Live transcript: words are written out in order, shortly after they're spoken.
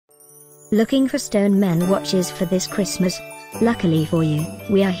Looking for stone men watches for this Christmas? Luckily for you,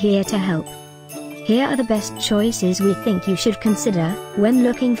 we are here to help. Here are the best choices we think you should consider when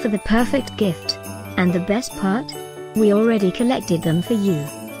looking for the perfect gift. And the best part? We already collected them for you.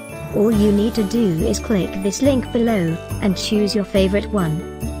 All you need to do is click this link below and choose your favorite one.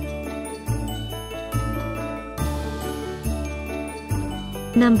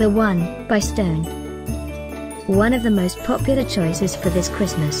 Number 1, by Stone. One of the most popular choices for this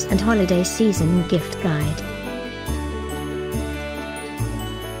Christmas and holiday season gift guide.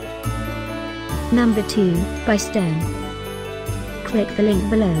 Number 2, by Stone. Click the link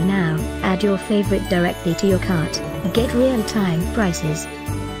below now, add your favorite directly to your cart, get real-time prices.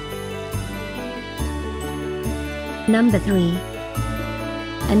 Number 3.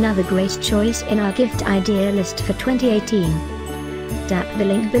 Another great choice in our gift idea list for 2018. Tap the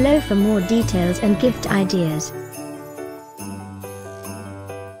link below for more details and gift ideas.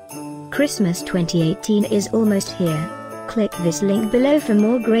 Christmas 2018 is almost here. Click this link below for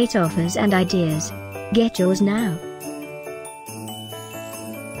more great offers and ideas. Get yours now.